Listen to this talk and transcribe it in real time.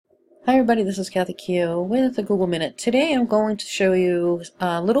Hi everybody, this is Kathy Keogh with the Google Minute. Today I'm going to show you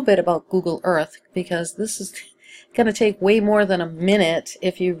a little bit about Google Earth because this is going to take way more than a minute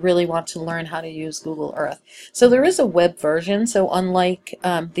if you really want to learn how to use Google Earth. So there is a web version, so unlike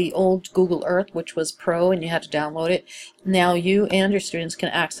the old Google Earth, which was Pro and you had to download it, now you and your students can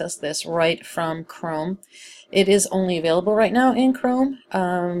access this right from Chrome. It is only available right now in Chrome.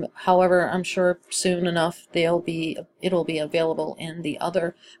 However, I'm sure soon enough it'll be available in the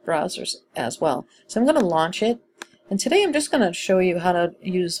other browsers as well. So I'm going to launch it, and today I'm just going to show you how to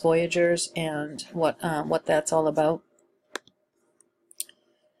use Voyagers and what that's all about.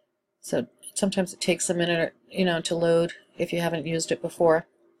 So sometimes it takes a minute, to load if you haven't used it before.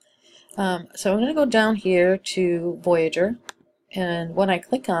 So I'm going to go down here to Voyager, and when I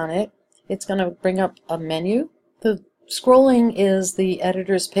click on it, it's going to bring up a menu. The scrolling is the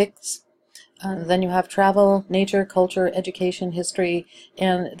editor's picks. Then you have travel, nature, culture, education, history,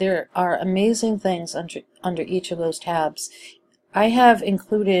 and there are amazing things under each of those tabs. I have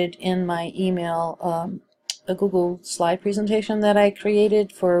included in my email a Google slide presentation that I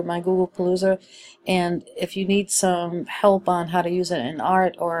created for my Google Palooza, and if you need some help on how to use it in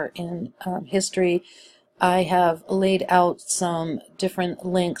art or in history, I have laid out some different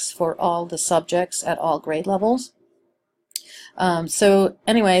links for all the subjects at all grade levels. So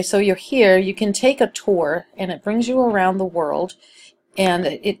anyway, so you're here, you can take a tour and it brings you around the world,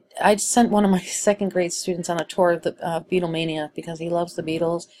 and I sent one of my second grade students on a tour of the Beatlemania because he loves the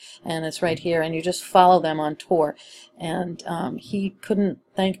Beatles, and it's right here, and you just follow them on tour, and he couldn't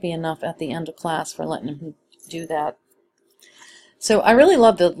thank me enough at the end of class for letting him do that. So I really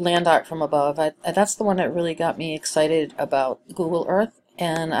love the land art from above. That's the one that really got me excited about Google Earth,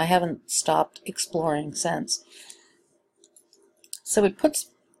 and I haven't stopped exploring since. So it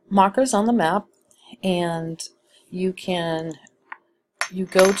puts markers on the map, and you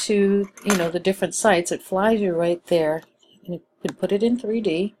go to the different sites. It flies you right there, and you can put it in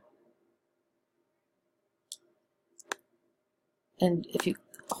 3D. And if you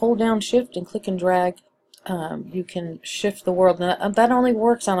hold down Shift and click and drag, you can shift the world. Now, that only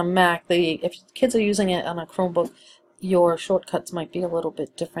works on a Mac. If kids are using it on a Chromebook, your shortcuts might be a little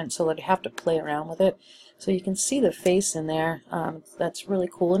bit different, so that you have to play around with it. So you can see the face in there. That's really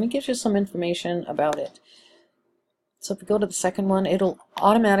cool, and it gives you some information about it. So if we go to the second one, it'll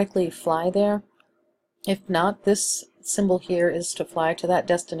automatically fly there. If not, this symbol here is to fly to that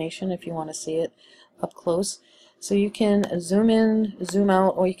destination if you want to see it up close. So you can zoom in, zoom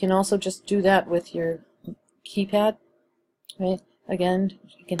out, or you can also just do that with your keypad. Right? Again,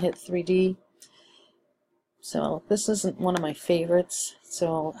 you can hit 3D. So this isn't one of my favorites,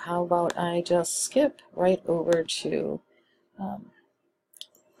 so how about I just skip right over to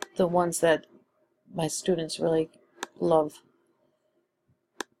the ones that my students really love.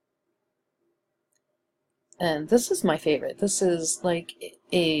 And this is my favorite. This is like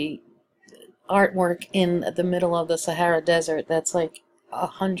a artwork in the middle of the Sahara Desert that's like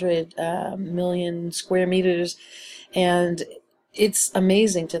 100 million square meters, and it's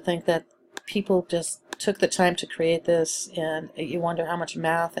amazing to think that people just took the time to create this, and you wonder how much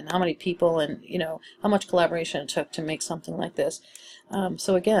math and how many people and how much collaboration it took to make something like this.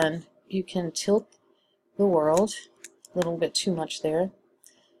 So again, you can tilt the world a little bit too much there.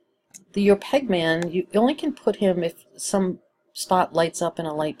 Your Pegman, you only can put him if some spot lights up in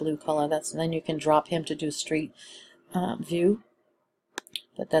a light blue color. Then you can drop him to do street view,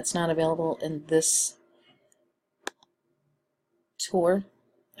 but that's not available in this tour.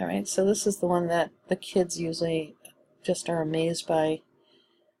 Alright, so this is the one that the kids usually just are amazed by.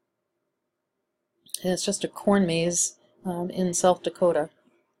 And it's just a corn maze in South Dakota.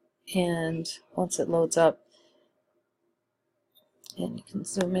 And once it loads up, and you can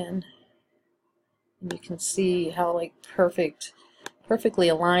zoom in, and you can see how perfectly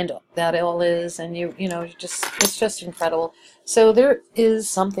aligned that all is, and it's just incredible. So there is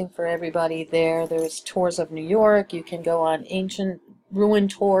something for everybody there. There's tours of New York. You can go on ancient ruin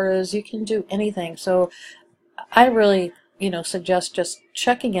tours. You can do anything. So I really suggest just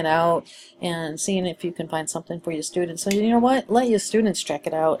checking it out and seeing if you can find something for your students. So you know what, let your students check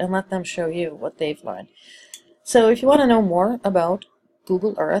it out and let them show you what they've learned. So if you want to know more about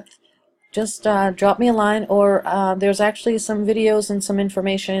Google Earth, just drop me a line, or there's actually some videos and some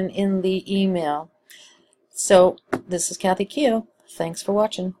information in the email. So this is Kathy Keogh. Thanks for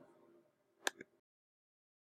watching.